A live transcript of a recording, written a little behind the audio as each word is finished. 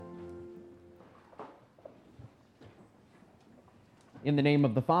In the name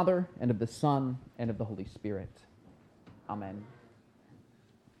of the Father, and of the Son, and of the Holy Spirit. Amen.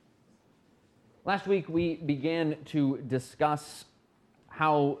 Last week we began to discuss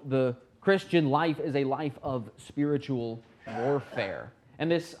how the Christian life is a life of spiritual warfare.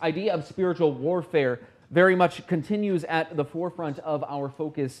 And this idea of spiritual warfare very much continues at the forefront of our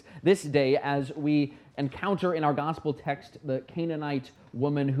focus this day as we encounter in our gospel text the Canaanite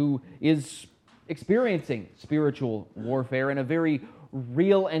woman who is experiencing spiritual warfare in a very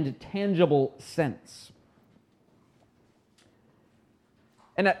real and tangible sense.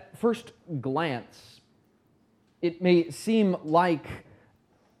 And at first glance, it may seem like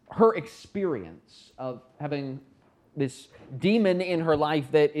her experience of having this demon in her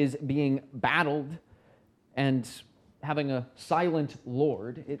life that is being battled and having a silent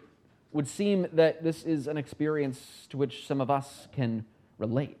Lord, it would seem that this is an experience to which some of us can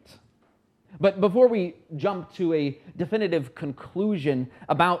relate. But before we jump to a definitive conclusion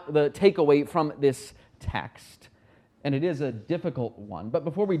about the takeaway from this text, and it is a difficult one, but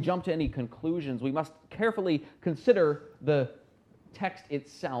before we jump to any conclusions, we must carefully consider the text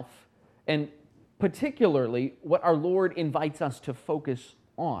itself, and particularly what our Lord invites us to focus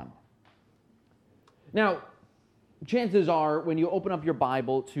on. Now, chances are, when you open up your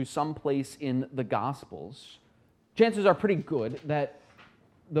Bible to some place in the Gospels, chances are pretty good that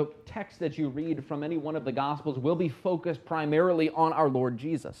the text that you read from any one of the Gospels will be focused primarily on our Lord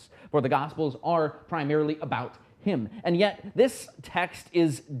Jesus, for the Gospels are primarily about Him. And yet, this text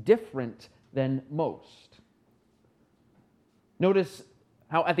is different than most. Notice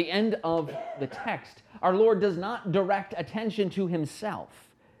how at the end of the text, our Lord does not direct attention to Himself.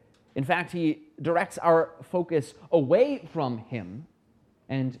 In fact, He directs our focus away from Him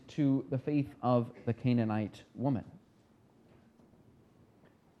and to the faith of the Canaanite woman.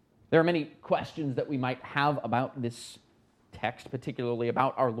 There are many questions that we might have about this text, particularly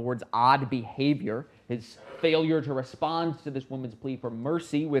about our Lord's odd behavior, His failure to respond to this woman's plea for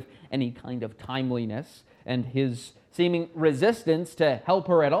mercy with any kind of timeliness, and His seeming resistance to help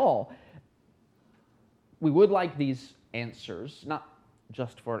her at all. We would like these answers, not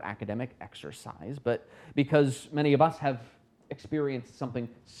just for academic exercise, but because many of us have experienced something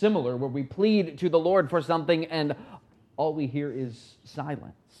similar where we plead to the Lord for something and all we hear is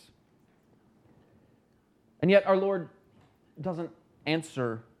silence. And yet our Lord doesn't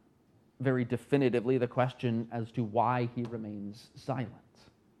answer very definitively the question as to why He remains silent.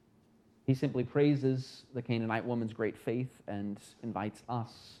 He simply praises the Canaanite woman's great faith and invites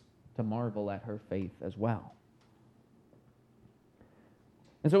us to marvel at her faith as well.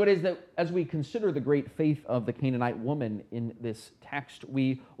 And so it is that as we consider the great faith of the Canaanite woman in this text,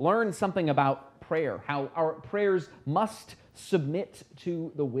 we learn something about prayer, how our prayers must submit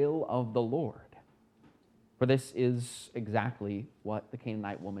to the will of the Lord. For this is exactly what the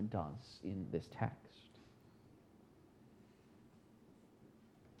Canaanite woman does in this text.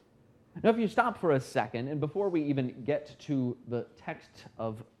 Now, if you stop for a second, and before we even get to the text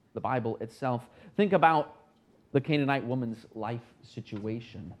of the Bible itself, think about the Canaanite woman's life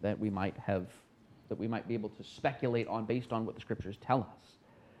situation that we might be able to speculate on based on what the Scriptures tell us.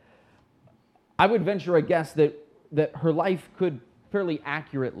 I would venture a guess that her life could fairly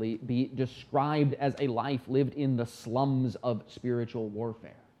accurately be described as a life lived in the slums of spiritual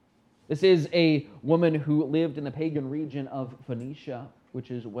warfare. This is a woman who lived in the pagan region of Phoenicia, which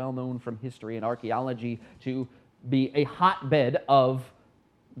is well known from history and archaeology to be a hotbed of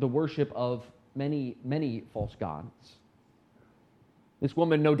the worship of many, many false gods. This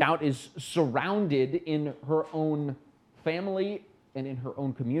woman, no doubt, is surrounded in her own family and in her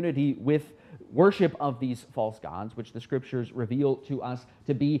own community with worship of these false gods, which the Scriptures reveal to us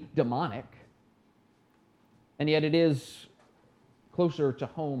to be demonic. And yet it is closer to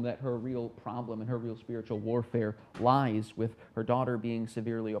home that her real problem and her real spiritual warfare lies, with her daughter being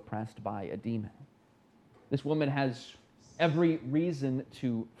severely oppressed by a demon. This woman has every reason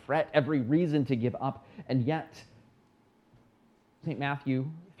to fret, every reason to give up, and yet St.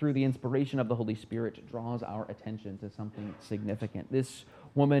 Matthew, through the inspiration of the Holy Spirit, draws our attention to something significant. This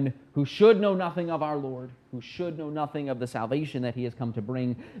woman who should know nothing of our Lord, who should know nothing of the salvation that He has come to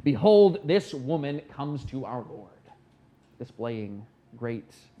bring, behold, this woman comes to our Lord, displaying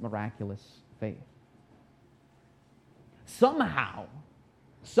great miraculous faith. Somehow,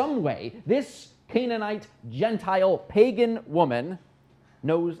 some way, this Canaanite, Gentile, pagan woman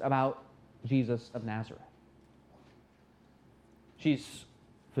knows about Jesus of Nazareth. She's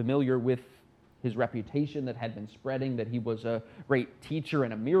familiar with his reputation that had been spreading, that he was a great teacher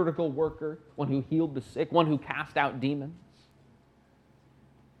and a miracle worker, one who healed the sick, one who cast out demons.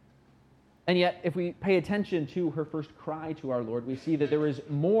 And yet, if we pay attention to her first cry to our Lord, we see that there is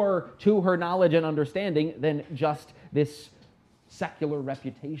more to her knowledge and understanding than just this secular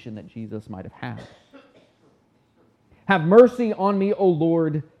reputation that Jesus might have had. Have mercy on me, O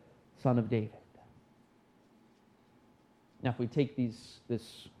Lord, Son of David. Now, if we take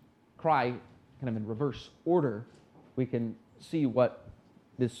this cry kind of in reverse order, we can see what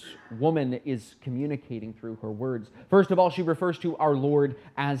this woman is communicating through her words. First of all, she refers to our Lord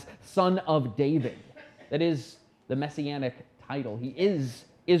as Son of David. That is the messianic title. He is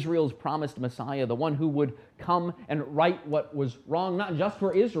Israel's promised Messiah, the one who would come and right what was wrong, not just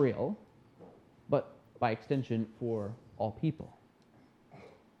for Israel, but by extension for all people.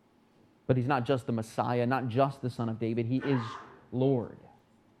 But he's not just the Messiah, not just the Son of David. He is Lord.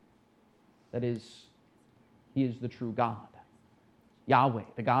 That is, he is the true God. Yahweh,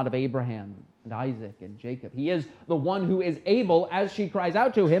 the God of Abraham and Isaac and Jacob. He is the one who is able, as she cries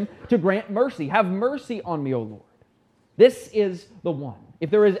out to him, to grant mercy. Have mercy on me, O Lord. This is the one. If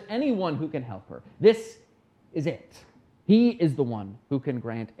there is anyone who can help her, this is it. He is the one who can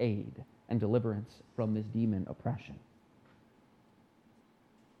grant aid and deliverance from this demon oppression.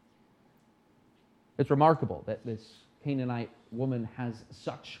 It's remarkable that this Canaanite woman has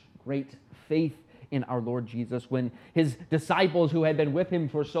such great faith in our Lord Jesus when his disciples who had been with him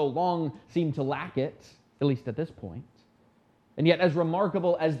for so long seemed to lack it, at least at this point. And yet, as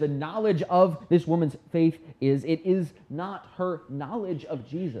remarkable as the knowledge of this woman's faith is, it is not her knowledge of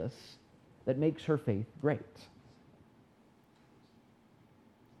Jesus that makes her faith great.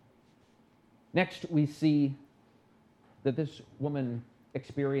 Next, we see that this woman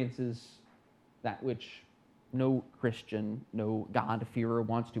experiences that which no Christian, no God-fearer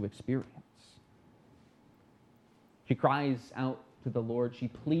wants to experience. She cries out to the Lord. She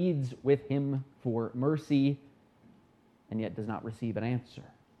pleads with him for mercy, and yet does not receive an answer.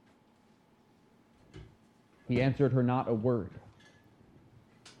 He answered her not a word.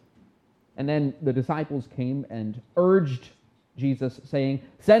 And then the disciples came and urged Jesus, saying,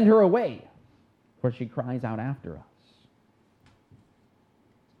 "Send her away, for she cries out after us."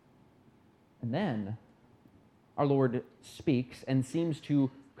 And then our Lord speaks and seems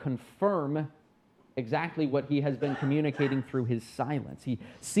to confirm exactly what he has been communicating through his silence. He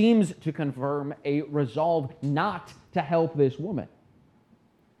seems to confirm a resolve not to help this woman.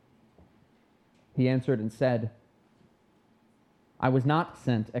 He answered and said, "I was not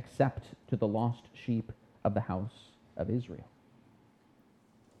sent except to the lost sheep of the house of Israel."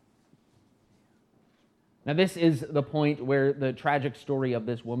 Now, this is the point where the tragic story of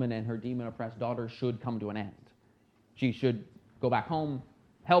this woman and her demon-oppressed daughter should come to an end. She should go back home,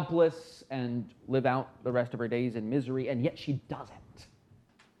 helpless, and live out the rest of her days in misery, and yet she doesn't.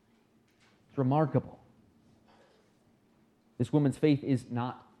 It's remarkable. This woman's faith is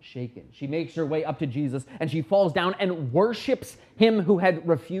not shaken. She makes her way up to Jesus, and she falls down and worships him who had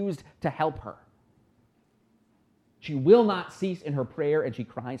refused to help her. She will not cease in her prayer, and she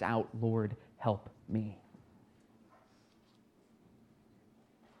cries out, "Lord, help me."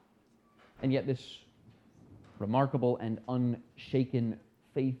 And yet this remarkable and unshaken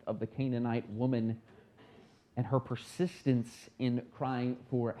faith of the Canaanite woman and her persistence in crying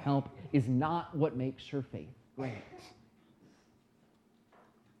for help is not what makes her faith great.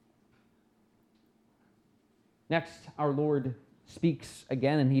 Next, our Lord speaks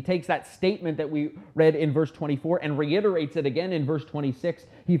again, and he takes that statement that we read in verse 24 and reiterates it again in verse 26.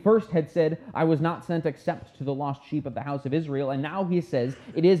 He first had said, "I was not sent except to the lost sheep of the house of Israel," and now he says,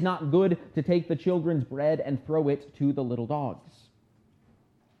 "It is not good to take the children's bread and throw it to the little dogs."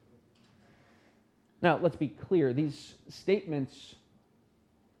 Now, let's be clear. These statements,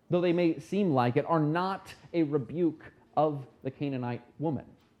 though they may seem like it, are not a rebuke of the Canaanite woman.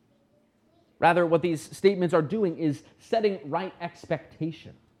 Rather, what these statements are doing is setting right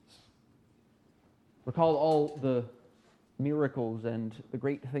expectations. Recall all the miracles and the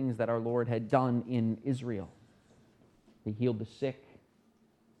great things that our Lord had done in Israel. He healed the sick.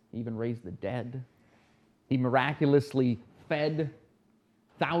 He even raised the dead. He miraculously fed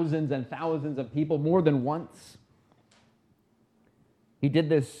thousands and thousands of people more than once. He did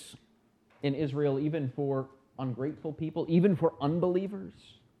this in Israel even for ungrateful people, even for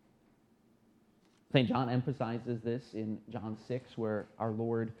unbelievers. St. John emphasizes this in John 6, where our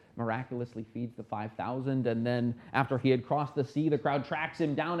Lord miraculously feeds the 5,000, and then after he had crossed the sea, the crowd tracks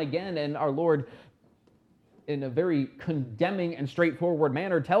him down again, and our Lord, in a very condemning and straightforward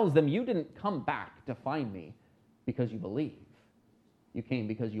manner, tells them, "You didn't come back to find me because you believe. You came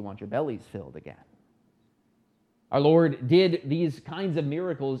because you want your bellies filled again." Our Lord did these kinds of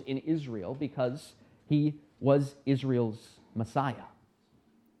miracles in Israel because he was Israel's Messiah.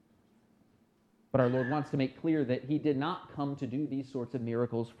 But our Lord wants to make clear that he did not come to do these sorts of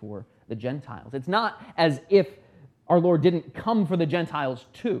miracles for the Gentiles. It's not as if our Lord didn't come for the Gentiles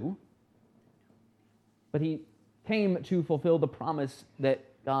too, but he came to fulfill the promise that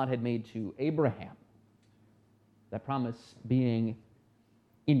God had made to Abraham. That promise being,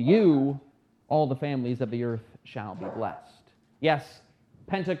 in you, all the families of the earth shall be blessed. Yes,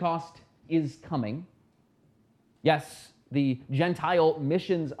 Pentecost is coming. Yes, the Gentile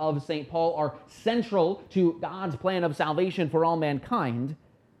missions of St. Paul are central to God's plan of salvation for all mankind.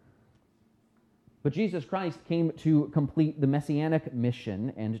 But Jesus Christ came to complete the messianic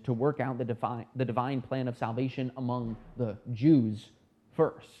mission and to work out the divine plan of salvation among the Jews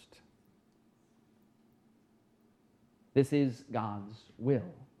first. This is God's will.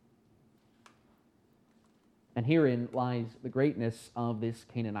 And herein lies the greatness of this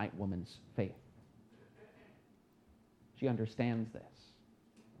Canaanite woman's faith. She understands this.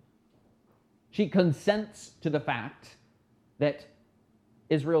 She consents to the fact that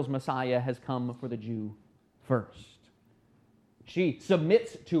Israel's Messiah has come for the Jew first. She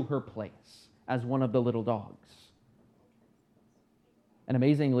submits to her place as one of the little dogs. And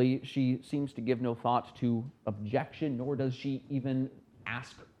amazingly, she seems to give no thought to objection, nor does she even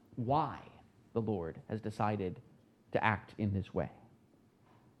ask why the Lord has decided to act in this way.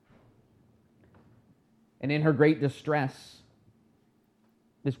 And in her great distress,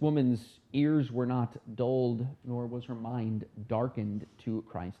 this woman's ears were not dulled, nor was her mind darkened to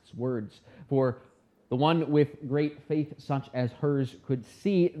Christ's words. For the one with great faith such as hers could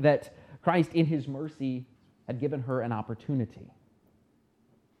see that Christ in his mercy had given her an opportunity.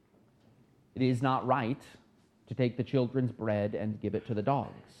 It is not right to take the children's bread and give it to the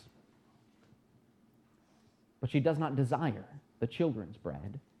dogs. But she does not desire the children's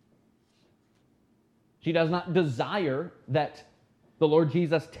bread. She does not desire that the Lord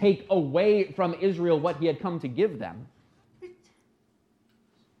Jesus take away from Israel what he had come to give them.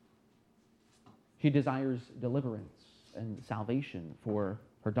 She desires deliverance and salvation for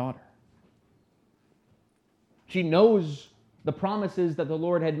her daughter. She knows the promises that the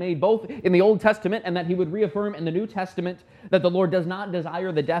Lord had made both in the Old Testament and that he would reaffirm in the New Testament, that the Lord does not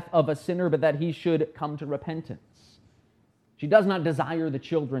desire the death of a sinner, but that he should come to repentance. She does not desire the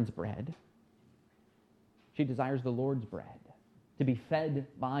children's bread. She desires the Lord's bread, to be fed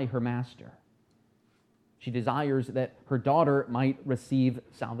by her master. She desires that her daughter might receive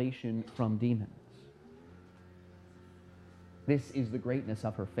salvation from demons. This is the greatness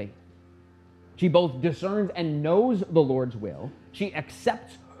of her faith. She both discerns and knows the Lord's will. She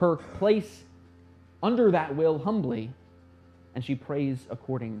accepts her place under that will humbly, and she prays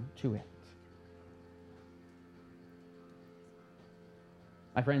according to it.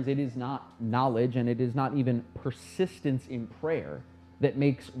 My friends, it is not knowledge and it is not even persistence in prayer that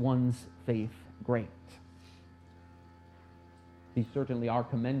makes one's faith great. These certainly are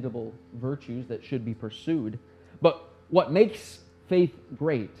commendable virtues that should be pursued, but what makes faith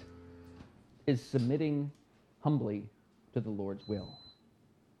great is submitting humbly to the Lord's will.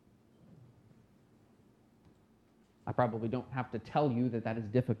 I probably don't have to tell you that that is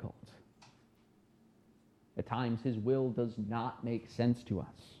difficult. At times, his will does not make sense to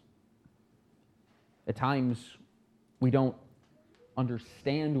us. At times, we don't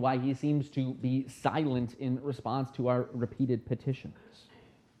understand why he seems to be silent in response to our repeated petitions.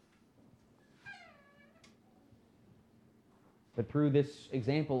 But through this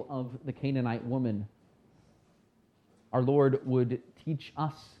example of the Canaanite woman, our Lord would teach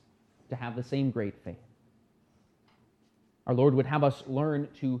us to have the same great faith. Our Lord would have us learn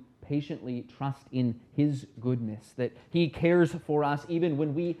to patiently trust in his goodness, that he cares for us even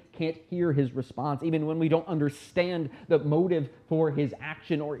when we can't hear his response, even when we don't understand the motive for his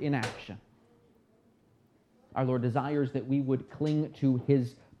action or inaction. Our Lord desires that we would cling to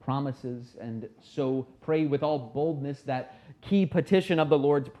his promises and so pray with all boldness that key petition of the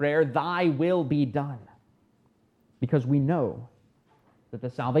Lord's Prayer, thy will be done. Because we know that the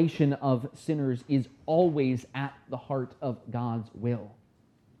salvation of sinners is always at the heart of God's will.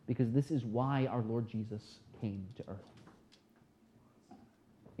 Because this is why our Lord Jesus came to earth.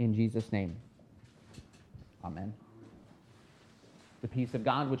 In Jesus' name, amen. The peace of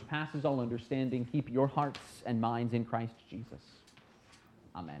God, which passes all understanding, keep your hearts and minds in Christ Jesus.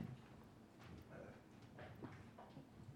 Amen.